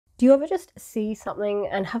Do you ever just see something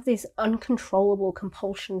and have this uncontrollable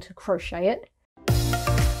compulsion to crochet it?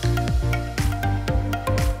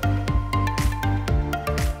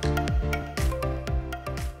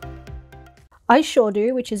 I sure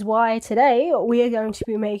do, which is why today we are going to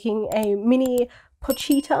be making a mini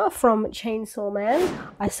Pochita from Chainsaw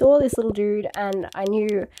Man. I saw this little dude and I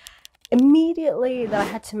knew immediately that I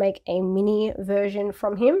had to make a mini version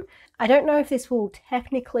from him. I don't know if this will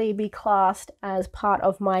technically be classed as part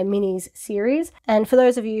of my minis series. And for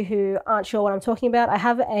those of you who aren't sure what I'm talking about, I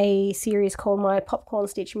have a series called my Popcorn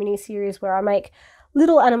Stitch mini series where I make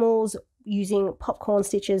little animals using popcorn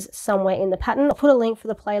stitches somewhere in the pattern. I'll put a link for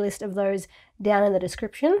the playlist of those down in the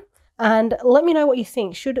description. And let me know what you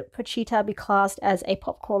think. Should Pochita be classed as a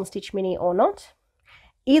popcorn stitch mini or not?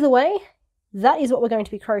 Either way, that is what we're going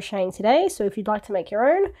to be crocheting today. So if you'd like to make your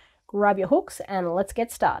own, grab your hooks and let's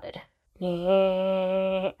get started.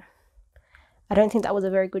 I don't think that was a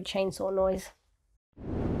very good chainsaw noise.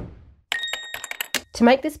 To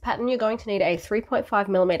make this pattern, you're going to need a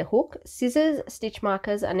 3.5mm hook, scissors, stitch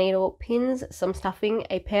markers, a needle, pins, some stuffing,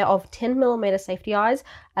 a pair of 10mm safety eyes,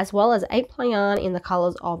 as well as 8-ply yarn in the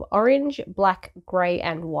colours of orange, black, grey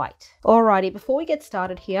and white. Alrighty, before we get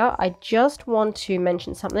started here, I just want to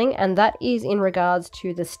mention something, and that is in regards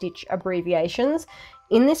to the stitch abbreviations.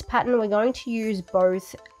 In this pattern, we're going to use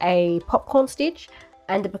both a popcorn stitch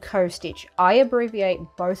and a picot stitch. I abbreviate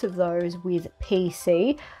both of those with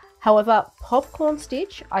PC. However, popcorn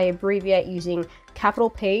stitch, I abbreviate using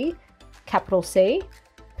capital P, capital C.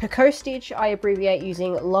 Picot stitch, I abbreviate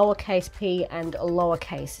using lowercase p and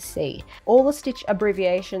lowercase c. All the stitch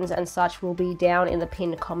abbreviations and such will be down in the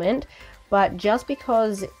pinned comment, but just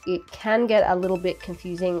because it can get a little bit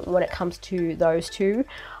confusing when it comes to those two,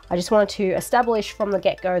 I just wanted to establish from the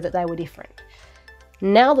get-go that they were different.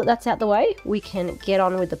 Now that that's out the way, we can get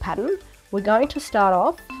on with the pattern. We're going to start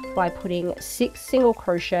off by putting 6 single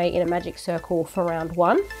crochet in a magic circle for round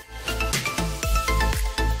 1.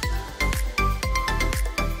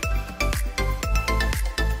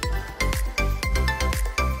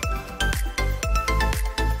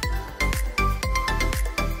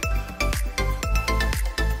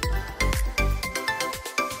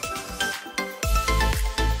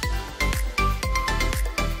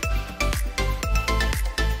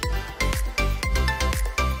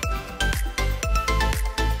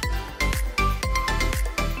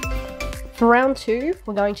 For round 2,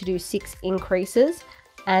 we're going to do 6 increases,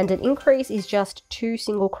 and an increase is just 2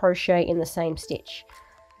 single crochet in the same stitch.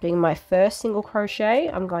 Doing my first single crochet,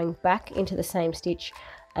 I'm going back into the same stitch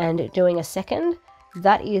and doing a second.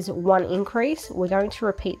 That is 1 increase. We're going to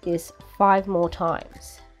repeat this 5 more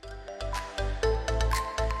times.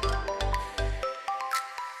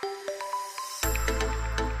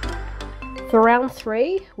 For round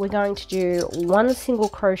 3, we're going to do 1 single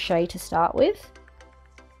crochet to start with.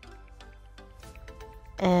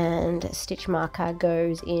 And stitch marker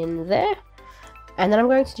goes in there, and then I'm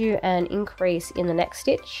going to do an increase in the next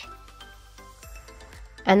stitch,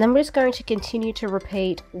 and then we're just going to continue to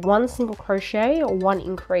repeat 1 single crochet or 1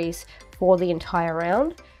 increase for the entire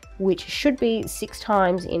round, which should be 6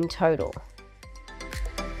 times in total.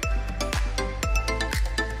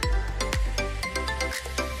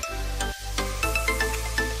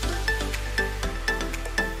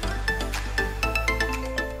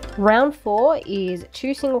 Round 4 is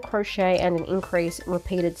 2 single crochet and an increase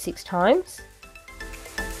repeated 6 times.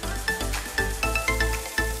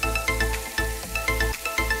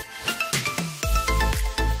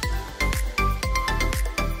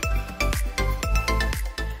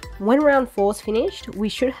 When round 4 is finished, we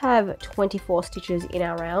should have 24 stitches in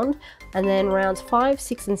our round, and then rounds 5,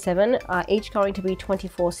 6 and 7 are each going to be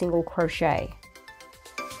 24 single crochet.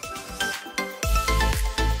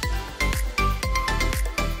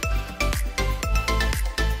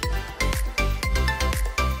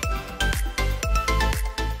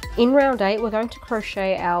 In round 8, we're going to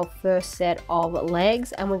crochet our first set of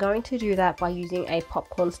legs, and we're going to do that by using a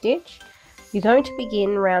popcorn stitch. You're going to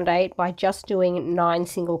begin round 8 by just doing 9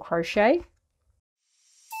 single crochet.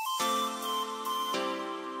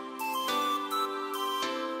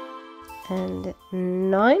 And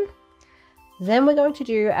 9. Then we're going to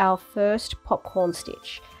do our first popcorn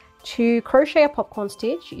stitch. To crochet a popcorn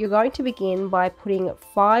stitch, you're going to begin by putting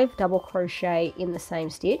 5 double crochet in the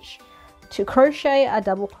same stitch. To crochet a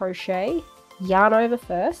double crochet, yarn over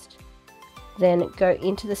first, then go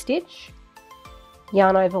into the stitch,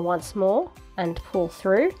 yarn over once more and pull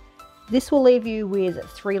through. This will leave you with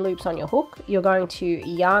 3 loops on your hook. You're going to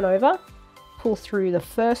yarn over, pull through the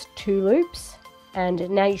first 2 loops, and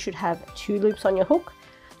now you should have 2 loops on your hook.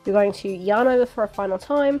 You're going to yarn over for a final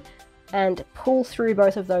time, and pull through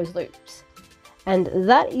both of those loops. And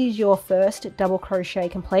that is your first double crochet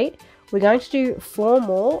complete. We're going to do 4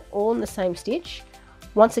 more all in the same stitch.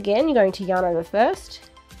 Once again, you're going to yarn over first,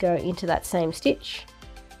 go into that same stitch,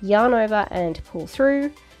 yarn over and pull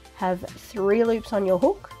through, have 3 loops on your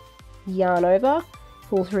hook, yarn over,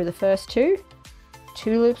 pull through the first 2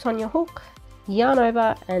 loops on your hook, yarn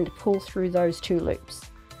over and pull through those 2 loops.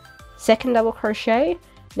 Second double crochet,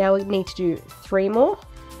 now we need to do 3 more.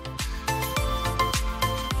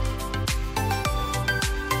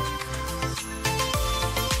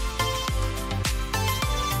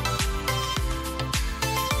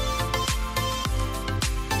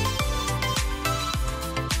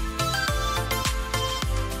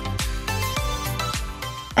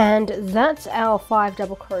 And that's our 5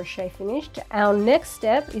 double crochet finished. Our next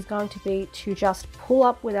step is going to be to just pull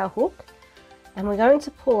up with our hook, and we're going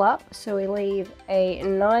to pull up so we leave a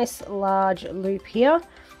nice large loop here.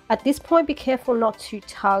 At this point, be careful not to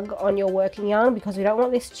tug on your working yarn because we don't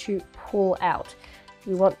want this to pull out.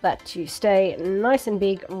 We want that to stay nice and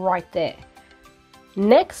big right there.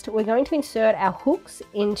 Next, we're going to insert our hooks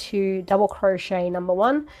into double crochet number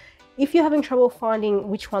 1. If you're having trouble finding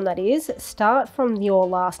which one that is, start from your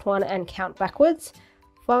last one and count backwards.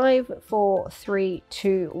 5, 4, 3,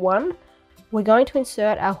 2, 1. We're going to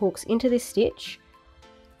insert our hooks into this stitch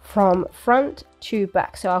from front to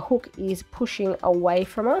back. So our hook is pushing away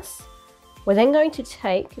from us. We're then going to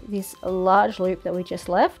take this large loop that we just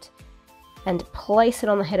left and place it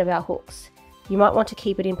on the head of our hooks. You might want to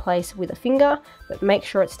keep it in place with a finger, but make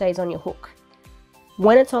sure it stays on your hook.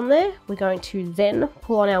 When it's on there, we're going to then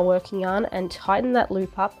pull on our working yarn and tighten that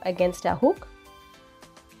loop up against our hook.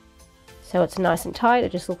 So it's nice and tight,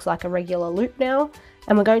 it just looks like a regular loop now.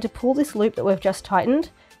 And we're going to pull this loop that we've just tightened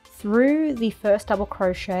through the first double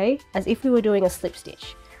crochet as if we were doing a slip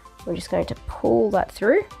stitch. We're just going to pull that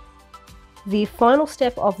through. The final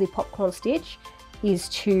step of the popcorn stitch is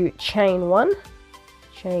to chain 1,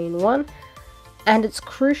 and it's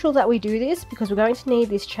crucial that we do this because we're going to need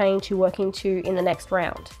this chain to work into in the next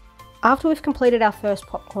round. After we've completed our first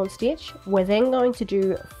popcorn stitch, we're then going to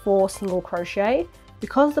do 4 single crochet.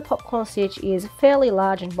 Because the popcorn stitch is fairly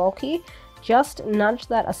large and bulky, just nudge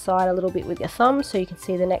that aside a little bit with your thumb so you can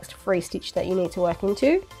see the next free stitch that you need to work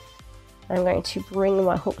into. I'm going to bring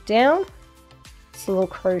my hook down, single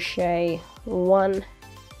crochet 1,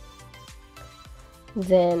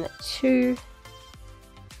 then 2,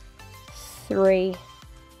 3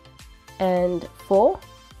 and 4,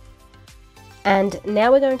 and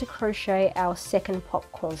now we're going to crochet our second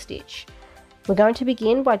popcorn stitch. We're going to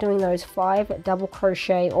begin by doing those 5 double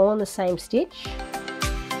crochet all in the same stitch,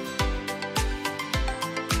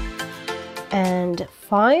 and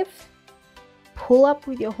 5, pull up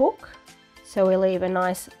with your hook so we leave a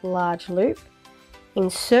nice large loop,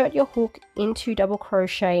 insert your hook into double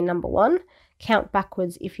crochet number 1, count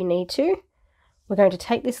backwards if you need to. We're going to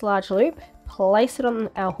take this large loop, place it on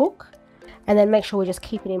our hook, and then make sure we just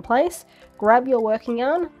keep it in place. Grab your working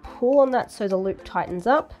yarn, pull on that so the loop tightens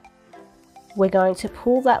up. We're going to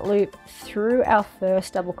pull that loop through our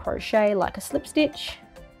first double crochet like a slip stitch,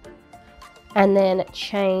 and then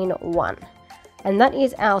chain 1. And that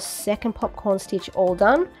is our second popcorn stitch all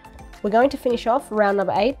done. We're going to finish off round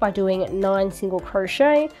number 8 by doing 9 single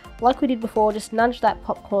crochet. Like we did before, just nudge that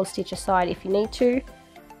popcorn stitch aside if you need to.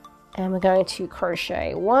 And we're going to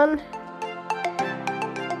crochet 1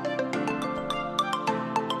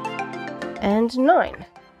 and 9.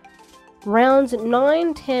 Rounds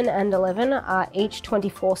 9, 10 and 11 are each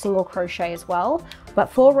 24 single crochet as well,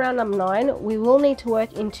 but for round number 9 we will need to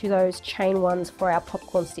work into those chain 1s for our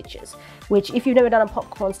popcorn stitches, which if you've never done a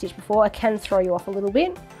popcorn stitch before, it can throw you off a little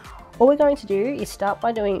bit. All we're going to do is start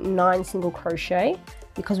by doing 9 single crochet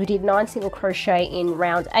because we did 9 single crochet in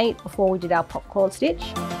round 8 before we did our popcorn stitch.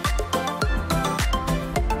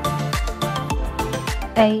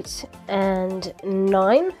 8 and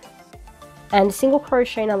 9, and single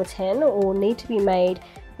crochet number 10 will need to be made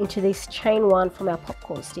into this chain 1 from our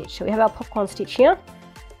popcorn stitch. So we have our popcorn stitch here,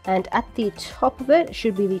 and at the top of it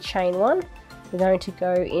should be the chain 1. We're going to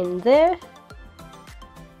go in there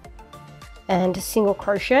and single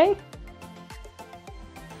crochet.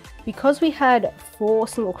 Because we had 4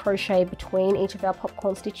 single crochet between each of our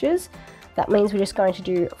popcorn stitches, that means we're just going to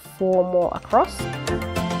do 4 more across.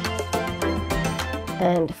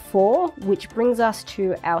 And 4, which brings us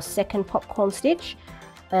to our second popcorn stitch,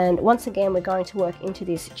 and once again we're going to work into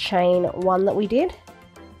this chain 1 that we did.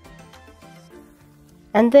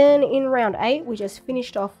 And then in round 8 we just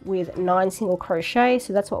finished off with 9 single crochet,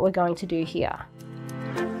 so that's what we're going to do here.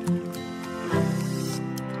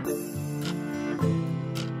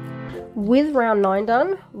 With round 9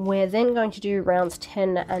 done, we're then going to do rounds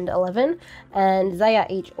 10 and 11, and they are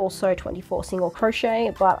each also 24 single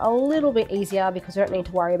crochet, but a little bit easier because we don't need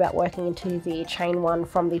to worry about working into the chain 1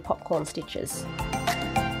 from the popcorn stitches.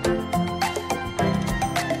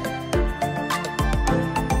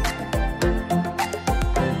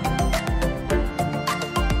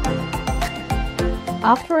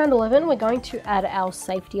 After round 11, we're going to add our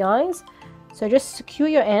safety eyes. So just secure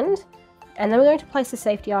your end, and then we're going to place the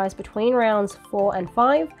safety eyes between rounds 4 and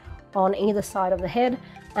 5 on either side of the head.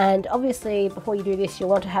 And obviously, before you do this, you'll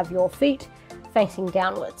want to have your feet facing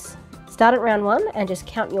downwards. Start at round 1 and just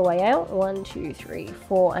count your way out. 1, 2, 3,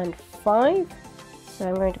 4, and 5. So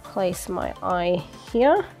I'm going to place my eye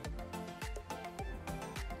here.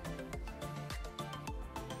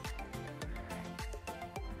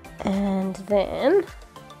 And then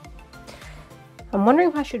I'm wondering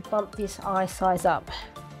if I should bump this eye size up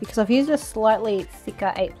because I've used a slightly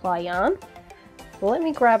thicker 8-ply yarn. Let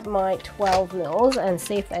me grab my 12 mils and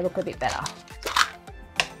see if they look a bit better.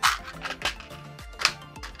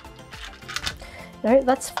 No,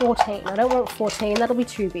 that's 14. I don't want 14, that'll be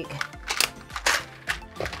too big.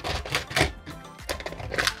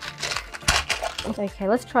 Okay,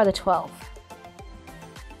 let's try the 12.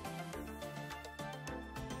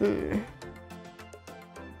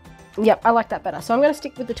 Yep, I like that better. So I'm going to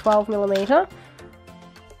stick with the 12mm,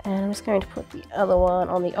 and I'm just going to put the other one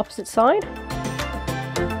on the opposite side.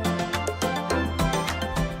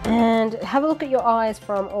 And have a look at your eyes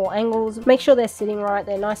from all angles. Make sure they're sitting right,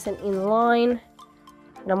 they're nice and in line.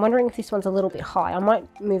 And I'm wondering if this one's a little bit high. I might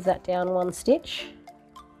move that down 1 stitch.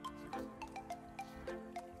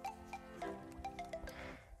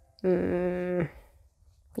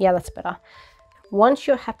 Yeah, that's better. Once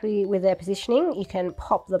you're happy with their positioning, you can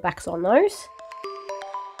pop the backs on those.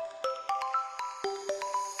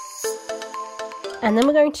 And then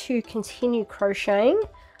we're going to continue crocheting,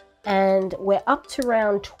 and we're up to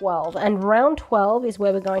round 12. And round 12 is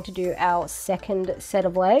where we're going to do our second set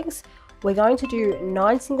of legs. We're going to do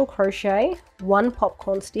 9 single crochet, 1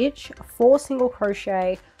 popcorn stitch, 4 single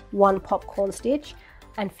crochet, 1 popcorn stitch,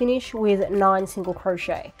 and finish with 9 single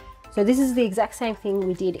crochet. So this is the exact same thing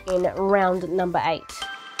we did in round number 8.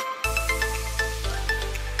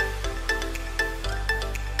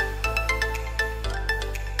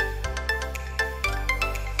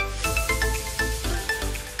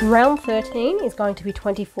 Round 13 is going to be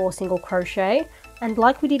 24 single crochet, and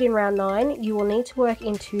like we did in round 9, you will need to work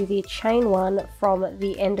into the chain 1 from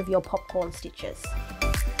the end of your popcorn stitches.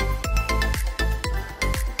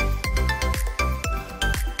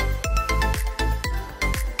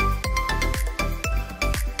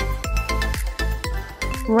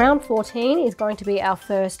 Round 14 is going to be our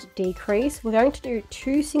first decrease. We're going to do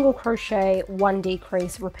 2 single crochet, 1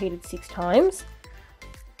 decrease, repeated 6 times.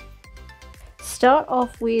 Start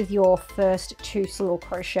off with your first 2 single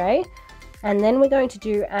crochet, and then we're going to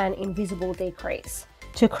do an invisible decrease.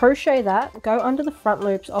 To crochet that, go under the front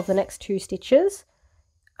loops of the next 2 stitches,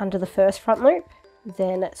 under the first front loop,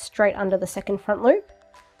 then straight under the second front loop.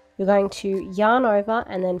 You're going to yarn over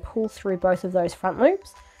and then pull through both of those front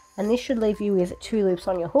loops. And this should leave you with 2 loops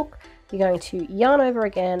on your hook. You're going to yarn over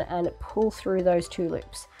again and pull through those 2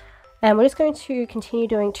 loops. And we're just going to continue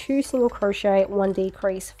doing 2 single crochet, 1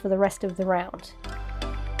 decrease for the rest of the round.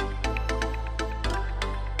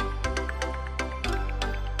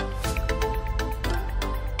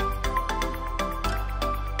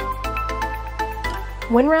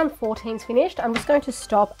 When round 14 is finished, I'm just going to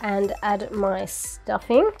stop and add my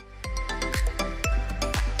stuffing.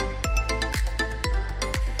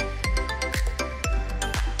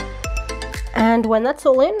 And when that's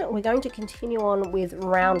all in, we're going to continue on with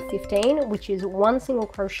round 15, which is 1 single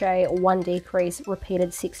crochet, 1 decrease,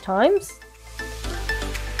 repeated 6 times.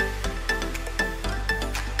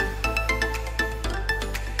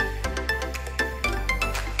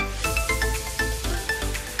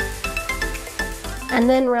 And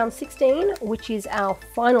then round 16, which is our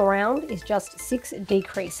final round, is just 6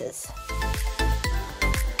 decreases.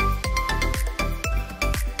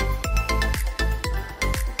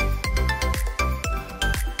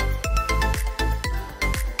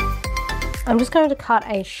 I'm just going to cut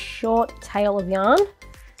a short tail of yarn,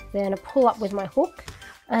 then pull up with my hook,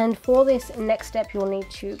 and for this next step you'll need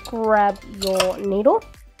to grab your needle.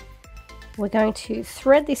 We're going to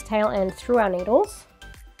thread this tail end through our needles.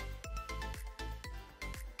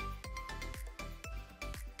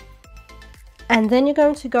 And then you're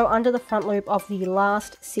going to go under the front loop of the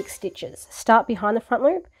last 6 stitches. Start behind the front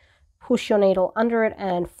loop, push your needle under it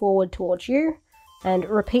and forward towards you, and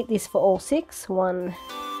repeat this for all 6. 1,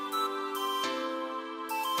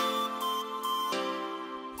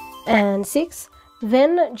 and 6.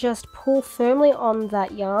 Then just pull firmly on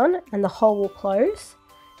that yarn and the hole will close.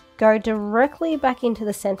 Go directly back into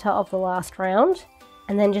the center of the last round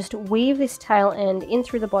and then just weave this tail end in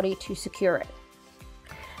through the body to secure it.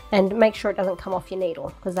 And make sure it doesn't come off your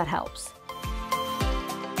needle because that helps.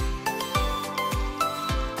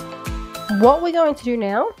 What we're going to do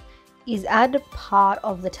now is add part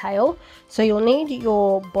of the tail. So you'll need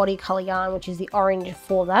your body color yarn, which is the orange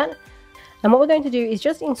for that. And what we're going to do is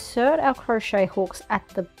just insert our crochet hooks at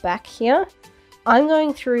the back here. I'm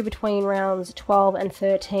going through between rounds 12 and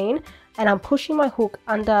 13 and I'm pushing my hook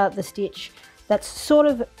under the stitch that's sort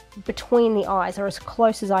of between the eyes, or as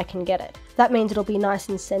close as I can get it. That means it'll be nice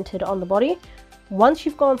and centered on the body. Once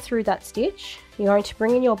you've gone through that stitch, you're going to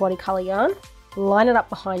bring in your body color yarn, line it up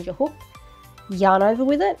behind your hook, yarn over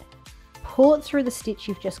with it, pull it through the stitch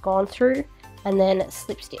you've just gone through, and then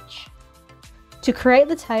slip stitch. To create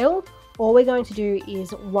the tail, all we're going to do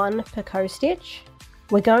is 1 picot stitch.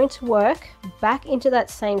 We're going to work back into that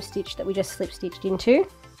same stitch that we just slip stitched into,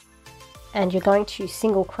 and you're going to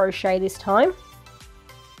single crochet this time,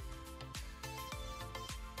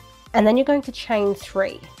 and then you're going to chain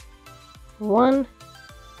 3. 1,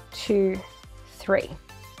 2, 3.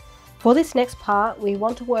 For this next part, we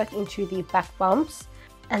want to work into the back bumps,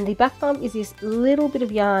 and the back bump is this little bit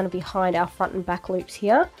of yarn behind our front and back loops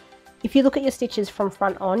here. If you look at your stitches from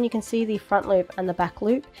front on, you can see the front loop and the back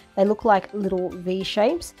loop. They look like little V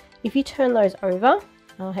shapes. If you turn those over,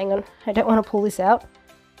 oh hang on, I don't want to pull this out.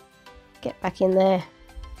 Get back in there.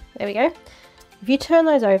 There we go. If you turn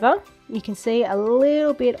those over, you can see a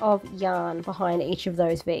little bit of yarn behind each of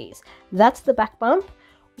those V's. That's the back bump.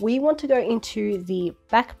 We want to go into the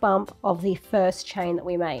back bump of the first chain that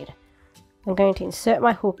we made. I'm going to insert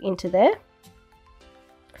my hook into there,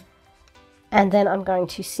 and then I'm going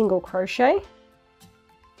to single crochet,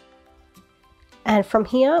 and from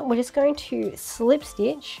here we're just going to slip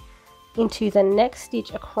stitch into the next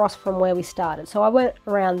stitch across from where we started. So I went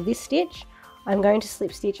around this stitch, I'm going to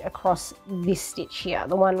slip stitch across this stitch here,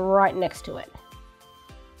 the one right next to it,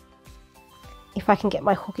 if I can get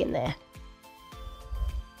my hook in there,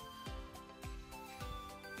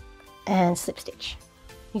 and slip stitch.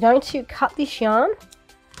 You're going to cut this yarn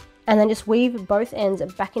and then just weave both ends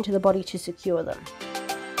back into the body to secure them.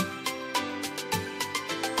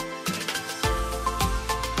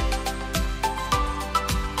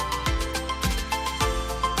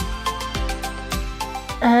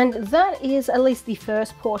 And that is at least the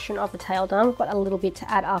first portion of the tail done. We've got a little bit to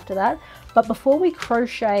add after that. But before we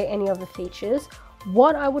crochet any of the features,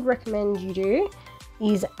 what I would recommend you do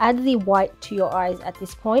is add the white to your eyes at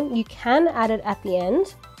this point. You can add it at the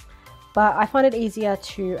end, but I find it easier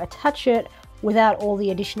to attach it without all the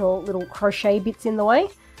additional little crochet bits in the way.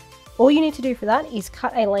 All you need to do for that is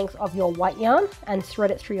cut a length of your white yarn and thread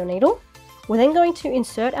it through your needle. We're then going to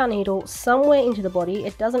insert our needle somewhere into the body.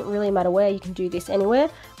 It doesn't really matter where, you can do this anywhere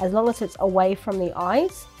as long as it's away from the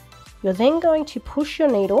eyes. You're then going to push your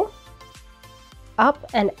needle up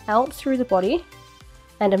and out through the body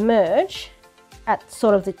and emerge at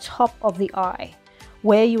sort of the top of the eye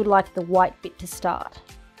where you would like the white bit to start.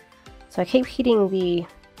 So I keep hitting the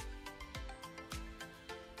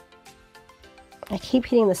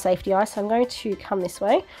safety eye, so I'm going to come this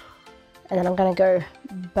way and then I'm going to go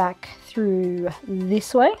back through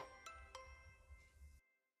this way.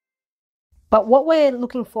 But what we're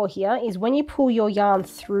looking for here is when you pull your yarn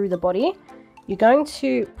through the body, you're going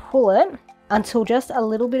to pull it until just a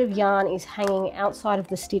little bit of yarn is hanging outside of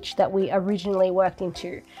the stitch that we originally worked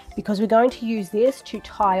into, because we're going to use this to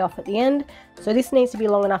tie off at the end. So this needs to be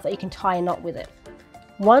long enough that you can tie a knot with it.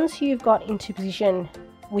 Once you've got into position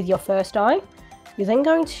with your first eye, you're then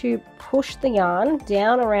going to push the yarn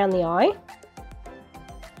down around the eye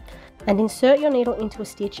and insert your needle into a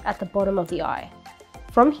stitch at the bottom of the eye.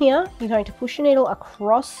 From here, you're going to push your needle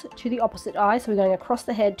across to the opposite eye. So we're going across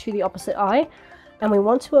the head to the opposite eye, and we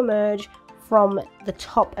want to emerge from the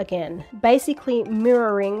top again, basically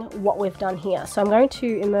mirroring what we've done here. So I'm going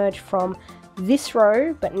to emerge from this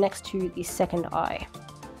row, but next to the second eye.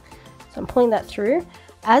 So I'm pulling that through.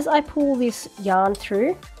 As I pull this yarn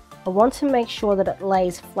through, I want to make sure that it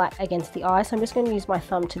lays flat against the eye. So I'm just going to use my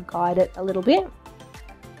thumb to guide it a little bit.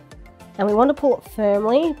 And we want to pull it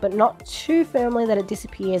firmly, but not too firmly that it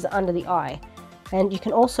disappears under the eye. And you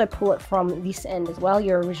can also pull it from this end as well,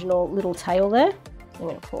 your original little tail there. I'm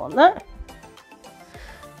going to pull on that.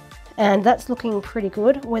 And that's looking pretty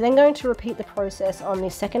good. We're then going to repeat the process on the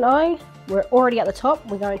second eye. We're already at the top.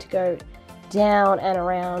 We're going to go down and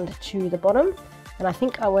around to the bottom. And I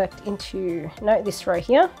think I worked into, no, this row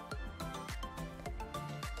here.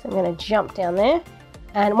 So I'm going to jump down there.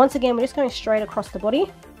 And once again, we're just going straight across the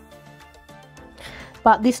body.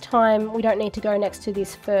 but this time we don't need to go next to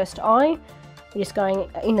this first eye. We're just going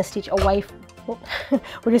in a stitch away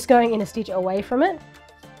we're just going in a stitch away from it.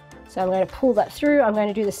 So I'm going to pull that through. I'm going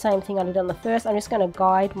to do the same thing I did on the first. I'm just going to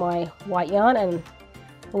guide my white yarn, and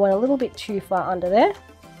I went a little bit too far under there.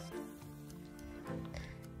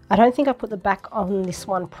 I don't think I put the back on this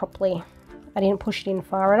one properly. I didn't push it in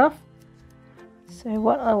far enough. So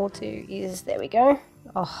what I will do is, there we go.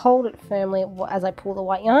 I'll hold it firmly as I pull the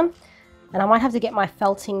white yarn, and I might have to get my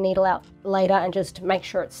felting needle out later and just make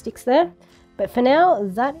sure it sticks there. But for now,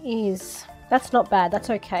 that's not bad, that's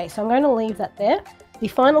okay. So I'm going to leave that there. The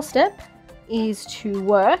final step is to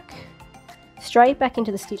work straight back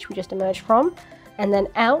into the stitch we just emerged from, and then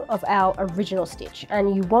out of our original stitch.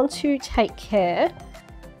 And you want to take care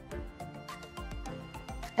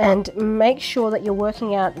and make sure that you're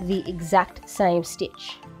working out the exact same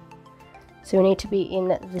stitch. So we need to be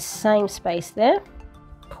in the same space there.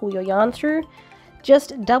 Pull your yarn through.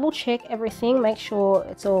 Just double check everything, make sure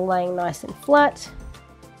it's all laying nice and flat.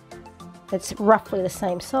 It's roughly the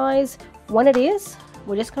same size. When it is,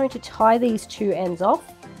 we're just going to tie these two ends off.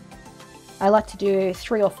 I like to do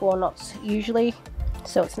 3 or 4 knots usually,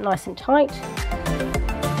 so it's nice and tight.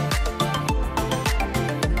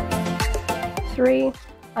 3.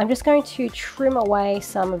 I'm just going to trim away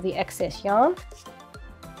some of the excess yarn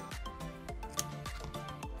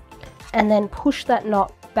and then push that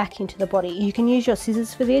knot back into the body. You can use your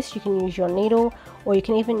scissors for this, you can use your needle, or you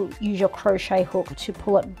can even use your crochet hook to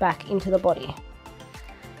pull it back into the body.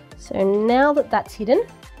 So now that that's hidden,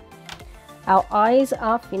 our eyes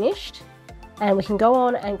are finished, and we can go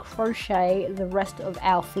on and crochet the rest of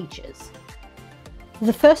our features.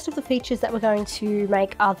 The first of the features that we're going to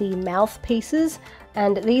make are the mouth pieces,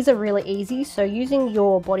 and these are really easy. So using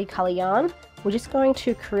your body color yarn, we're just going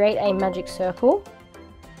to create a magic circle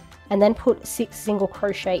and then put 6 single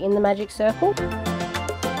crochet in the magic circle.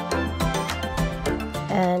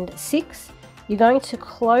 And 6, you're going to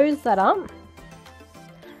close that up,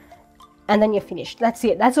 and then you're finished. That's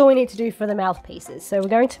it, that's all we need to do for the mouth pieces. So we're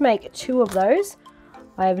going to make 2 of those.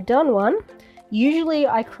 I've done one. Usually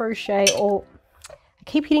I crochet all, I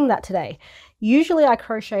keep hitting that today. Usually I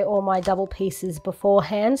crochet all my double pieces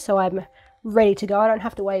beforehand, so I'm ready to go. I don't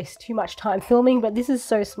have to waste too much time filming, but this is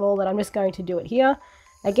so small that I'm just going to do it here.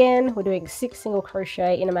 Again, we're doing 6 single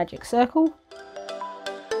crochet in a magic circle.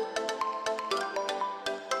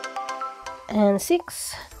 And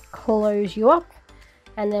 6, close you up,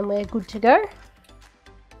 and then we're good to go.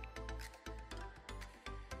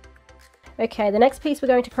 Okay, the next piece we're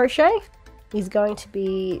going to crochet is going to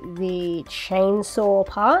be the chainsaw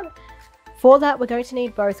part. For that, we're going to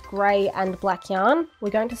need both grey and black yarn.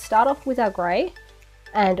 We're going to start off with our grey,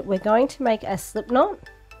 and we're going to make a slip knot.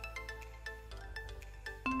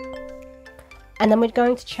 And then we're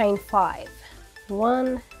going to chain 5.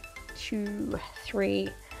 1, 2, 3,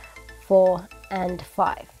 4, and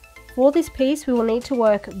 5. For this piece, we will need to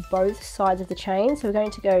work both sides of the chain. So we're going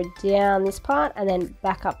to go down this part and then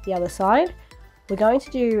back up the other side. We're going to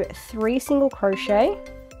do 3 single crochet.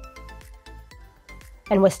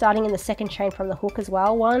 And we're starting in the second chain from the hook as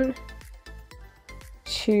well. 1,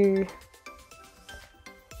 2,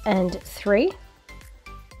 and 3.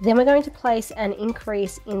 Then we're going to place an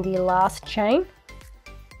increase in the last chain.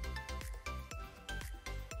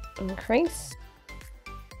 Increase.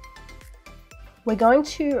 We're going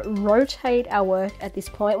to rotate our work at this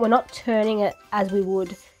point. We're not turning it as we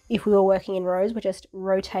would if we were working in rows, we're just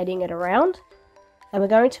rotating it around. And we're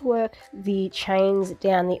going to work the chains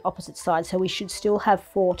down the opposite side, so we should still have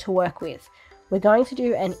 4 to work with. We're going to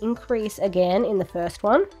do an increase again in the first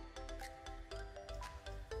one.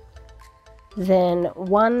 Then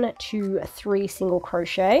 1, 2, 3 single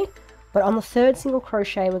crochet, but on the 3rd single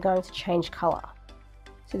crochet we're going to change color.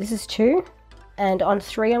 So this is 2, and on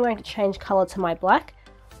 3 I'm going to change color to my black.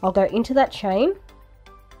 I'll go into that chain,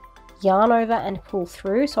 yarn over and pull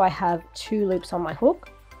through, so I have 2 loops on my hook.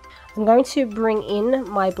 I'm going to bring in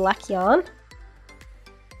my black yarn,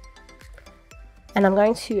 and I'm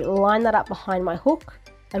going to line that up behind my hook.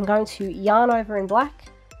 I'm going to yarn over in black,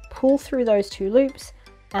 pull through those 2 loops,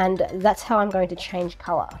 and that's how I'm going to change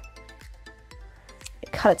color.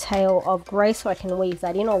 Cut a tail of grey so I can weave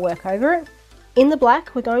that in or work over it. In the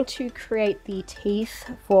black, we're going to create the teeth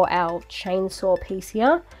for our chainsaw piece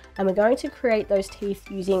here, and we're going to create those teeth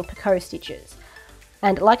using picot stitches.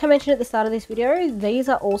 And like I mentioned at the start of this video, these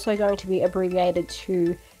are also going to be abbreviated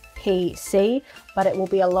to PC, but it will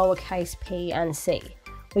be a lowercase p and c.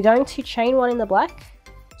 We're going to chain 1 in the black,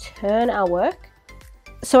 turn our work.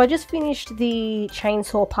 So I just finished the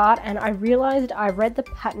chainsaw part and I realized I read the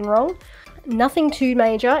pattern wrong. Nothing too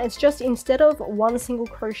major, it's just instead of one single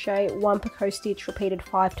crochet, one picot stitch repeated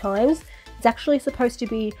 5 times, it's actually supposed to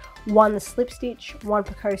be one slip stitch, one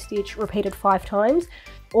picot stitch repeated 5 times.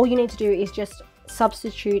 All you need to do is just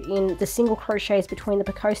substitute in the single crochets between the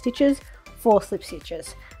picot stitches for slip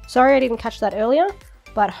stitches. Sorry I didn't catch that earlier,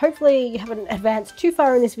 but hopefully you haven't advanced too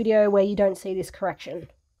far in this video where you don't see this correction.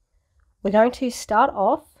 We're going to start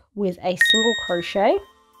off with a single crochet.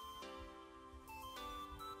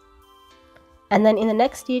 And then in the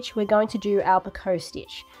next stitch, we're going to do our picot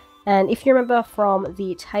stitch. And if you remember from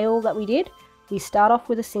the tail that we did, we start off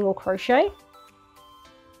with a single crochet.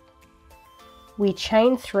 We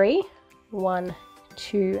chain 3, 1,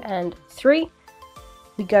 2, and 3.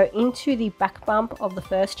 We go into the back bump of the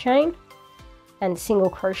first chain and single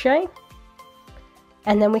crochet.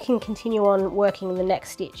 And then we can continue on working the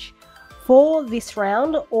next stitch. For this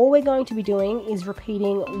round, all we're going to be doing is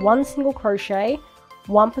repeating one single crochet,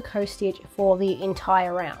 one picot stitch for the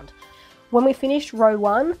entire round. When we finished row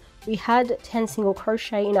 1, we had 10 single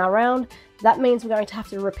crochet in our round. That means we're going to have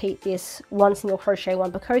to repeat this one single crochet,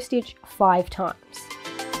 one picot stitch 5 times.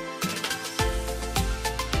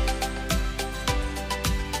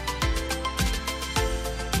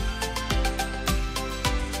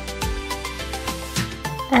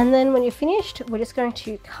 And then when you're finished, we're just going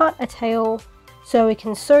to cut a tail so we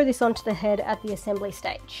can sew this onto the head at the assembly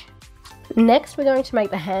stage. Next, we're going to make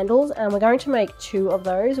the handles, and we're going to make 2 of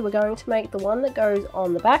those. We're going to make the one that goes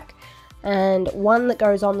on the back and one that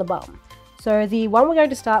goes on the bum. So the one we're going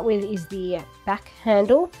to start with is the back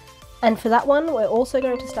handle, and for that one we're also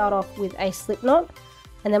going to start off with a slip knot,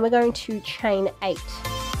 and then we're going to chain 8.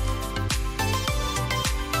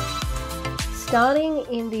 Starting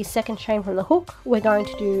in the second chain from the hook, we're going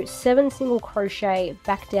to do 7 single crochet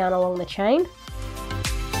back down along the chain.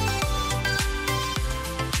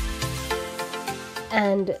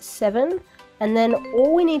 And 7, and then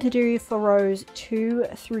all we need to do for rows 2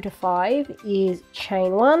 through to 5 is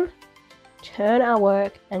chain 1, turn our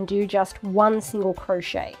work, and do just 1 single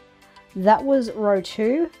crochet. That was row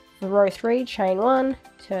 2. For row 3, chain 1,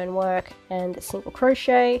 turn work, and single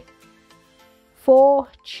crochet. 4,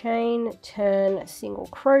 chain, turn, single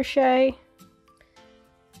crochet.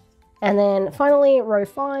 And then finally row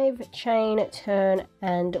 5, chain, turn,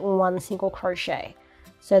 and 1 single crochet.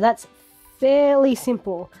 So that's fairly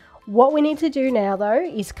simple. What we need to do now though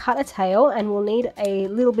is cut a tail, and we'll need a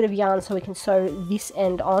little bit of yarn so we can sew this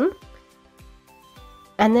end on.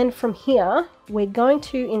 And then from here we're going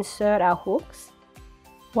to insert our hooks.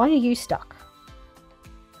 Why are you stuck?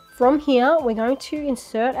 From here we're going to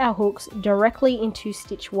insert our hooks directly into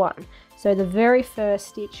stitch 1. So the very first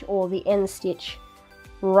stitch, or the end stitch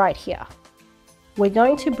right here. We're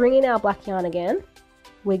going to bring in our black yarn again.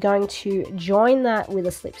 We're going to join that with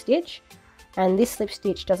a slip stitch. And this slip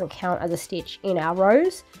stitch doesn't count as a stitch in our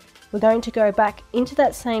rows. We're going to go back into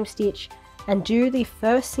that same stitch and do the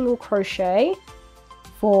first single crochet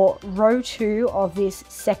for row 2 of this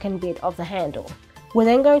second bit of the handle. We're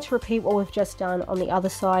then going to repeat what we've just done on the other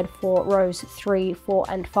side for rows 3, 4,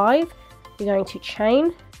 and 5. We're going to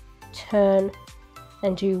chain, turn,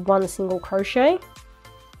 and do 1 single crochet.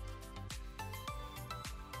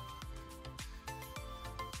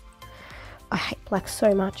 I hate black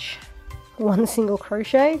so much. 1 single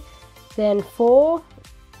crochet, then 4,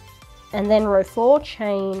 and then row 4,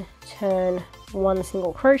 chain, turn, 1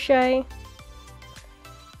 single crochet.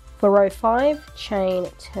 For row 5, chain,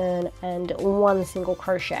 turn, and 1 single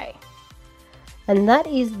crochet. And that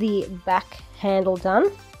is the back handle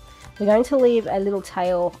done. We're going to leave a little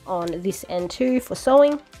tail on this end too for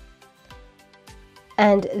sewing.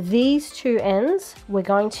 And these 2 ends, we're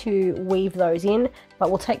going to weave those in, but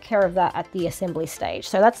we'll take care of that at the assembly stage.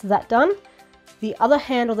 So that's that done. The other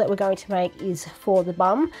handle that we're going to make is for the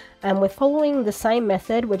bum, and we're following the same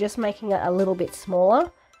method, we're just making it a little bit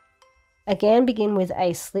smaller. Again, begin with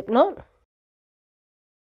a slip knot.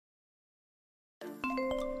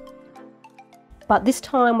 But this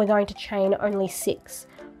time we're going to chain only 6.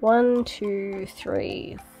 1, 2,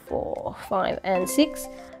 3, 4, 5, and 6.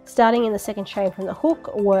 Starting in the second chain from the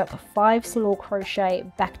hook, work 5 single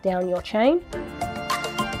crochet back down your chain.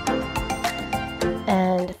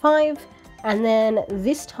 And 5. And then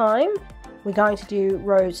this time we're going to do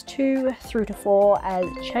rows 2 through to 4 as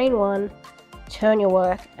chain 1, turn your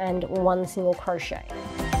work, and 1 single crochet.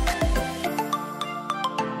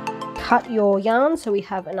 Cut your yarn so we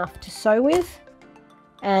have enough to sew with,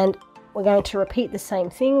 and we're going to repeat the same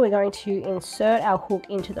thing. We're going to insert our hook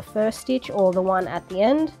into the first stitch, or the one at the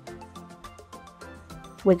end.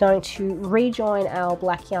 We're going to rejoin our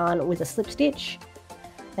black yarn with a slip stitch.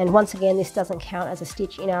 And once again, this doesn't count as a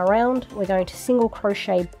stitch in our round. We're going to single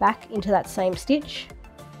crochet back into that same stitch.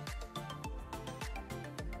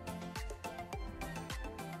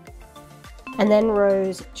 And then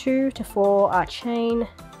rows 2 to 4 are chain,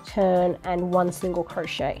 turn, and 1 single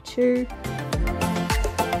crochet. 2.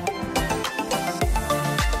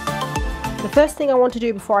 The first thing I want to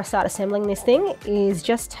do before I start assembling this thing is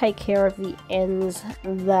just take care of the ends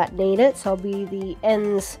that need it. So it'll be the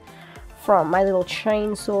ends from my little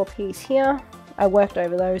chainsaw piece here. I worked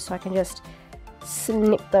over those so I can just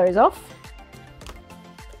snip those off.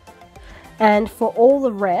 And for all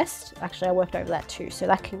the rest, actually I worked over that too, so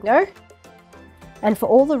that can go. And for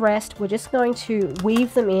all the rest, we're just going to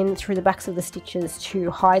weave them in through the backs of the stitches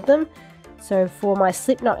to hide them. So for my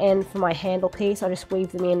slip knot end for my handle piece, I'll just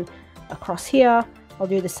weave them in across here. I'll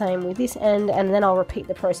do the same with this end, and then I'll repeat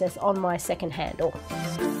the process on my second handle.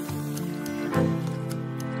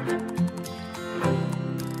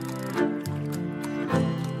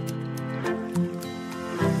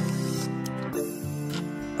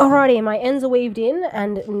 Alrighty, my ends are weaved in,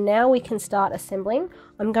 and now we can start assembling.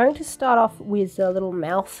 I'm going to start off with the little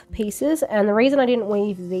mouth pieces, and the reason I didn't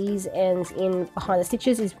weave these ends in behind the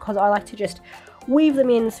stitches is because I like to just weave them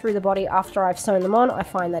in through the body after I've sewn them on. I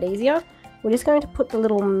find that easier. We're just going to put the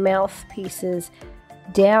little mouth pieces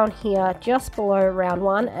down here just below round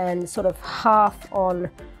 1 and sort of half on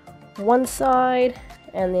one side,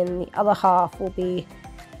 and then the other half will be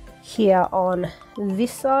here on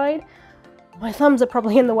this side. My thumbs are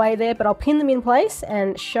probably in the way there, but I'll pin them in place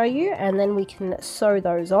and show you, and then we can sew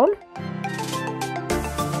those on.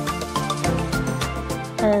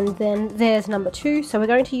 And then there's number 2. So we're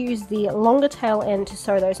going to use the longer tail end to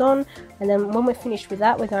sew those on, and then when we're finished with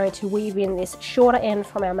that, we're going to weave in this shorter end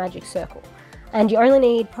from our magic circle. And you only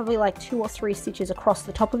need probably like 2 or 3 stitches across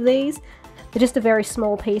the top of these. They're just a very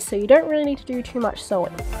small piece, so you don't really need to do too much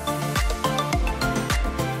sewing.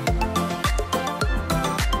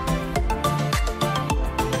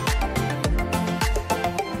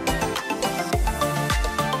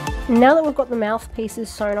 Now that we've got the mouth pieces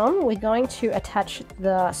sewn on, we're going to attach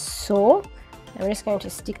the saw, and we're just going to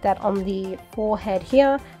stick that on the forehead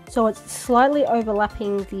here, so it's slightly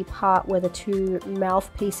overlapping the part where the 2 mouth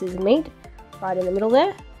pieces meet, right in the middle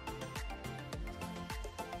there.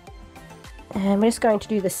 And we're just going to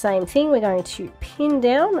do the same thing. We're going to pin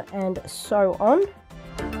down and sew on.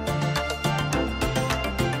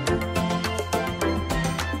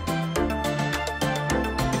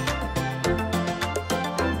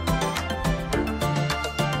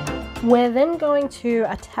 We're then going to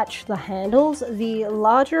attach the handles. The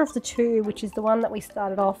larger of the 2, which is the one that we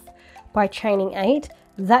started off by chaining 8,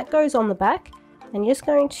 that goes on the back, and you're just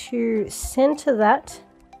going to center that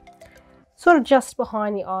sort of just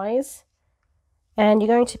behind the eyes, and you're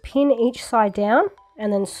going to pin each side down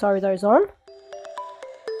and then sew those on.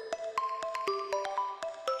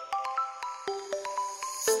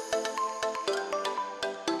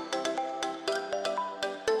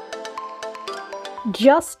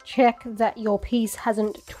 Just check that your piece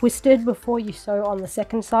hasn't twisted before you sew on the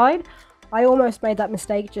second side. I almost made that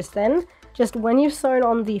mistake just then. Just when you've sewn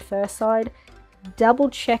on the first side, double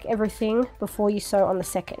check everything before you sew on the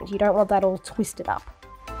second. You don't want that all twisted up.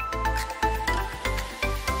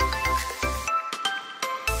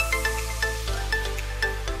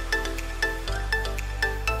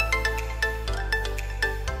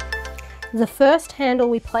 The first handle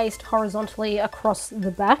we placed horizontally across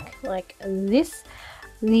the back, like this.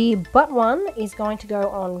 The butt one is going to go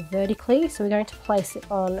on vertically, so we're going to place it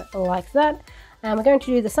on like that. And we're going to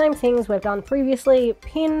do the same things we've done previously,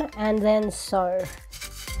 pin and then sew.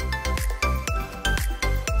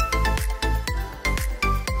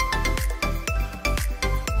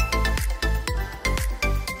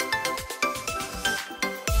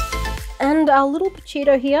 And our little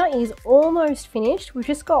Pochita here is almost finished. We've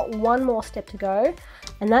just got one more step to go,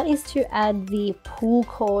 and that is to add the pull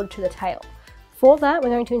cord to the tail. For that, we're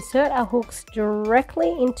going to insert our hooks directly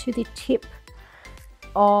into the tip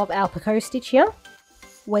of our picot stitch here.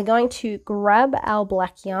 We're going to grab our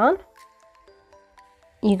black yarn.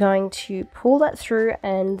 You're going to pull that through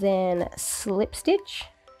and then slip stitch.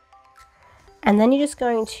 And then you're just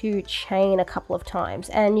going to chain a couple of times.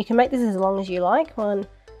 And you can make this as long as you like. 1,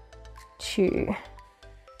 2,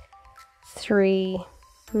 3,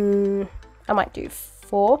 I might do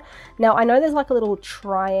 4. Now I know there's like a little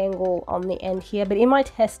triangle on the end here, but in my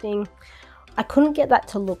testing I couldn't get that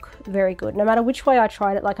to look very good. No matter which way I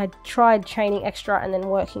tried it, like I tried chaining extra and then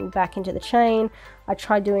working back into the chain. I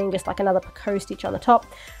tried doing just like another picot stitch on the top,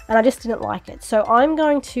 and I just didn't like it. So I'm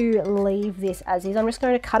going to leave this as is. I'm just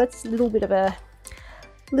going to cut its little bit of a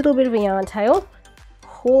yarn tail,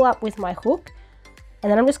 pull up with my hook,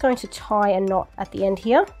 and then I'm just going to tie a knot at the end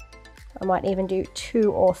here. I might even do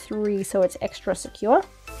 2 or 3 so it's extra secure.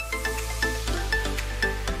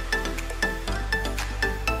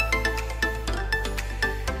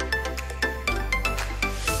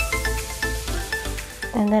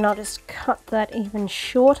 And then I'll just cut that even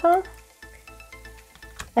shorter.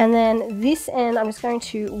 And then this end I'm just going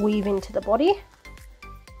to weave into the body.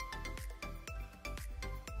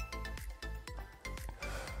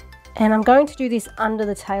 And I'm going to do this under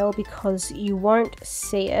the tail because you won't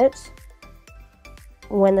see it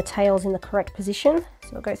when the tail's in the correct position.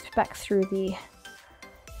 So I'll go back through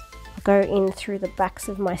I'll go in through the backs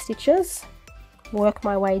of my stitches, work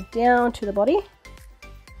my way down to the body,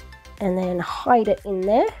 and then hide it in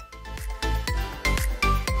there.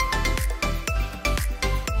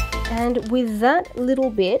 And with that little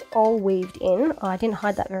bit all weaved in, oh, I didn't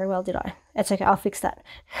hide that very well, did I? It's okay, I'll fix that.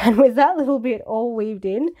 And with that little bit all weaved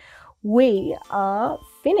in, we are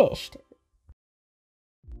finished.